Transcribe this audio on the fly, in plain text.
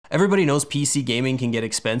Everybody knows PC gaming can get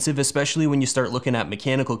expensive, especially when you start looking at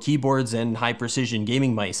mechanical keyboards and high precision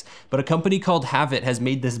gaming mice. But a company called Havit has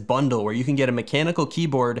made this bundle where you can get a mechanical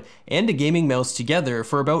keyboard and a gaming mouse together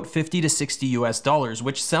for about 50 to 60 US dollars,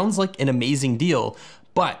 which sounds like an amazing deal,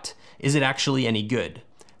 but is it actually any good?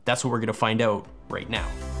 That's what we're gonna find out right now.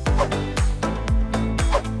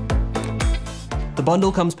 The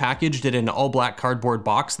bundle comes packaged in an all black cardboard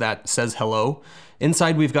box that says hello.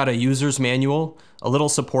 Inside we've got a user's manual, a little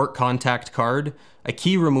support contact card, a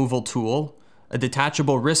key removal tool, a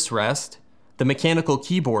detachable wrist rest, the mechanical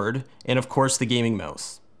keyboard, and of course the gaming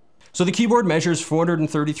mouse. So the keyboard measures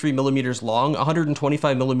 433 millimeters long,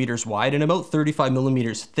 125 millimeters wide, and about 35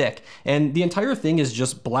 millimeters thick. And the entire thing is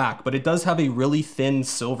just black, but it does have a really thin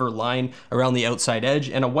silver line around the outside edge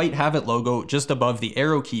and a white Havit logo just above the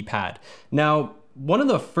arrow keypad. Now, one of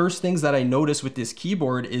the first things that I noticed with this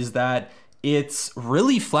keyboard is that it's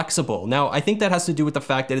really flexible. Now, I think that has to do with the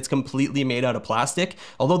fact that it's completely made out of plastic,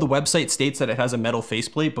 although the website states that it has a metal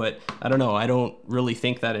faceplate, but I don't know, I don't really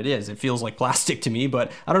think that it is. It feels like plastic to me,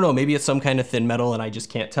 but I don't know, maybe it's some kind of thin metal and I just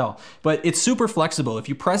can't tell. But it's super flexible. If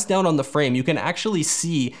you press down on the frame, you can actually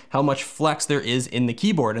see how much flex there is in the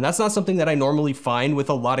keyboard. And that's not something that I normally find with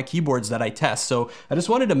a lot of keyboards that I test. So I just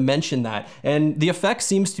wanted to mention that. And the effect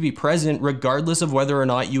seems to be present regardless of whether or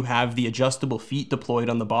not you have the adjustable feet deployed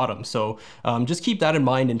on the bottom. So just keep that in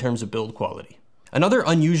mind in terms of build quality. Another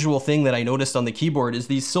unusual thing that I noticed on the keyboard is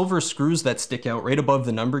these silver screws that stick out right above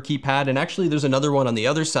the number keypad, and actually there's another one on the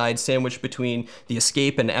other side sandwiched between the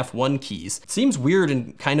escape and F1 keys. It seems weird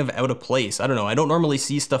and kind of out of place. I don't know, I don't normally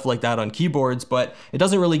see stuff like that on keyboards, but it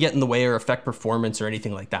doesn't really get in the way or affect performance or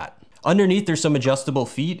anything like that. Underneath, there's some adjustable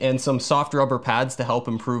feet and some soft rubber pads to help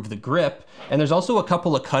improve the grip, and there's also a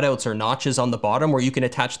couple of cutouts or notches on the bottom where you can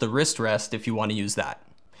attach the wrist rest if you want to use that.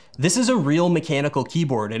 This is a real mechanical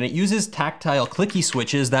keyboard, and it uses tactile clicky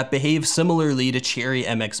switches that behave similarly to Cherry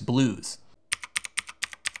MX Blues.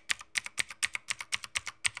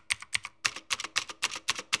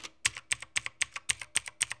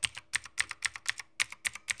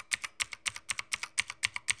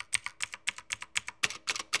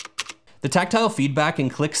 The tactile feedback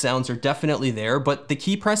and click sounds are definitely there, but the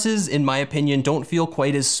key presses, in my opinion, don't feel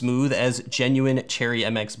quite as smooth as genuine Cherry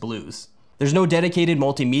MX Blues. There's no dedicated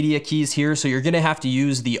multimedia keys here, so you're gonna have to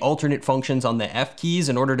use the alternate functions on the F keys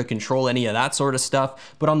in order to control any of that sort of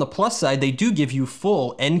stuff. But on the plus side, they do give you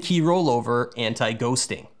full N key rollover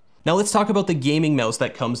anti-ghosting. Now let's talk about the gaming mouse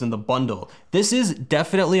that comes in the bundle. This is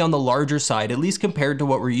definitely on the larger side, at least compared to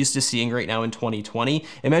what we're used to seeing right now in 2020.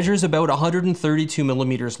 It measures about 132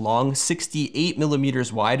 millimeters long, 68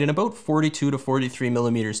 millimeters wide, and about 42 to 43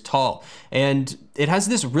 millimeters tall. And it has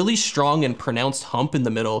this really strong and pronounced hump in the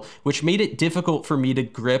middle, which made it difficult for me to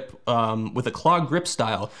grip with a claw grip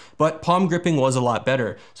style, but palm gripping was a lot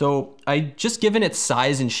better. So just given its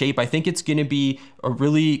size and shape, I think it's gonna be a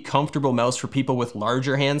really comfortable mouse for people with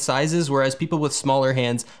larger hand sizes, whereas people with smaller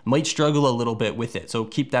hands might struggle a little bit with it, so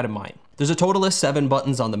keep that in mind. There's a total of 7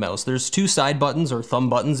 buttons on the mouse. There's 2 side buttons, or thumb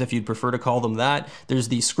buttons if you'd prefer to call them that. There's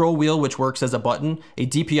the scroll wheel, which works as a button, a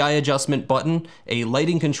DPI adjustment button, a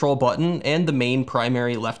lighting control button, and the main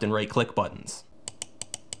primary left and right click buttons.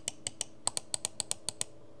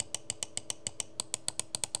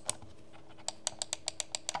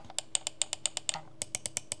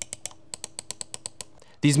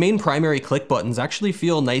 These main primary click buttons actually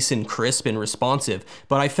feel nice and crisp and responsive,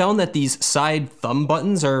 but I found that these side thumb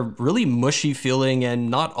buttons are really mushy feeling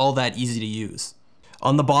and not all that easy to use.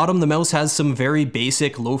 On the bottom, the mouse has some very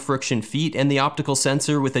basic low friction feet and the optical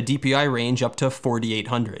sensor with a DPI range up to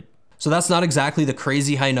 4800. So that's not exactly the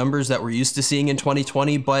crazy high numbers that we're used to seeing in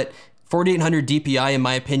 2020, but 4800 DPI in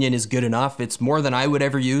my opinion is good enough. It's more than I would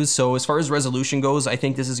ever use, so as far as resolution goes, I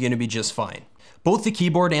think this is going to be just fine. Both the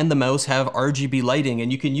keyboard and the mouse have RGB lighting,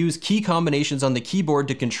 and you can use key combinations on the keyboard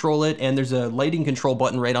to control it, and there's a lighting control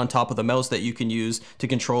button right on top of the mouse that you can use to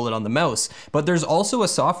control it on the mouse. But there's also a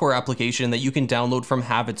software application that you can download from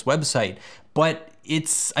Havit's website, but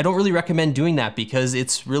I don't really recommend doing that because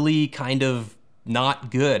it's really kind of not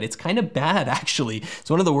good. It's kind of bad, actually. It's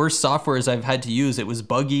one of the worst softwares I've had to use. It was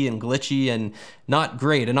buggy and glitchy and not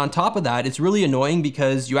great. And on top of that, it's really annoying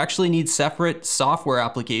because you actually need separate software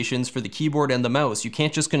applications for the keyboard and the mouse. You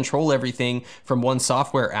can't just control everything from one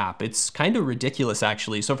software app. It's kind of ridiculous,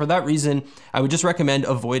 actually. So for that reason, I would just recommend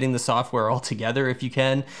avoiding the software altogether if you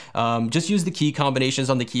can. Just use the key combinations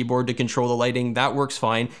on the keyboard to control the lighting. That works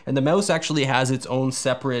fine. And the mouse actually has its own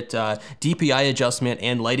separate DPI adjustment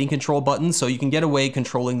and lighting control buttons, so you can get away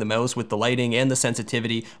controlling the mouse with the lighting and the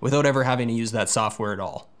sensitivity without ever having to use that software at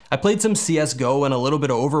all. I played some CSGO and a little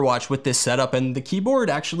bit of Overwatch with this setup, and the keyboard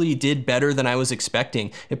actually did better than I was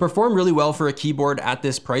expecting. It performed really well for a keyboard at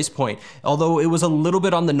this price point, although it was a little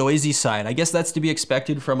bit on the noisy side. I guess that's to be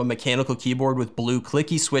expected from a mechanical keyboard with blue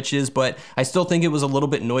clicky switches, but I still think it was a little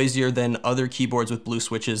bit noisier than other keyboards with blue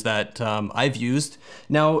switches that I've used.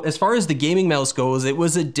 Now, as far as the gaming mouse goes, it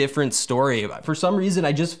was a different story. For some reason,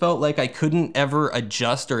 I just felt like I couldn't ever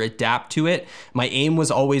adjust or adapt to it. My aim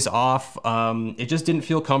was always off. It just didn't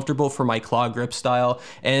feel comfortable for my claw grip style,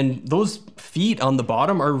 and those feet on the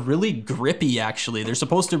bottom are really grippy actually. They're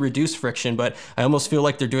supposed to reduce friction, but I almost feel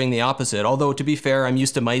like they're doing the opposite. Although to be fair, I'm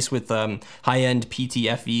used to mice with high-end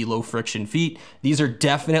PTFE low friction feet. These are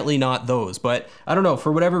definitely not those, but I don't know,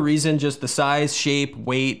 for whatever reason, just the size, shape,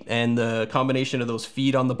 weight, and the combination of those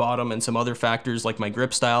feet on the bottom and some other factors like my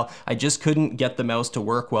grip style, I just couldn't get the mouse to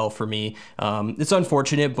work well for me. It's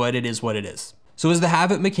unfortunate, but it is what it is. So is the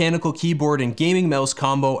Havit mechanical keyboard and gaming mouse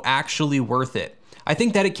combo actually worth it? I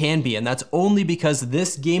think that it can be, and that's only because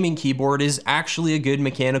this gaming keyboard is actually a good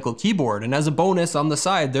mechanical keyboard, and as a bonus on the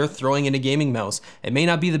side, they're throwing in a gaming mouse. It may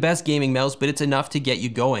not be the best gaming mouse, but it's enough to get you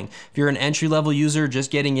going. If you're an entry-level user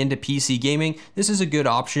just getting into PC gaming, this is a good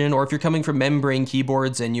option, or if you're coming from membrane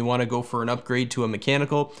keyboards and you want to go for an upgrade to a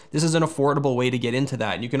mechanical, this is an affordable way to get into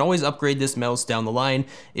that. And you can always upgrade this mouse down the line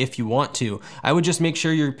if you want to. I would just make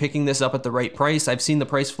sure you're picking this up at the right price. I've seen the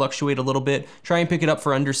price fluctuate a little bit. Try and pick it up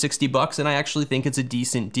for under 60 bucks, and I actually think it's a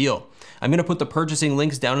decent deal. I'm going to put the purchasing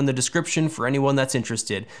links down in the description for anyone that's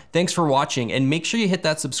interested. Thanks for watching, and make sure you hit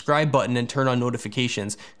that subscribe button and turn on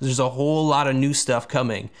notifications. There's a whole lot of new stuff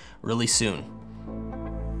coming really soon.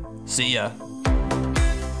 See ya.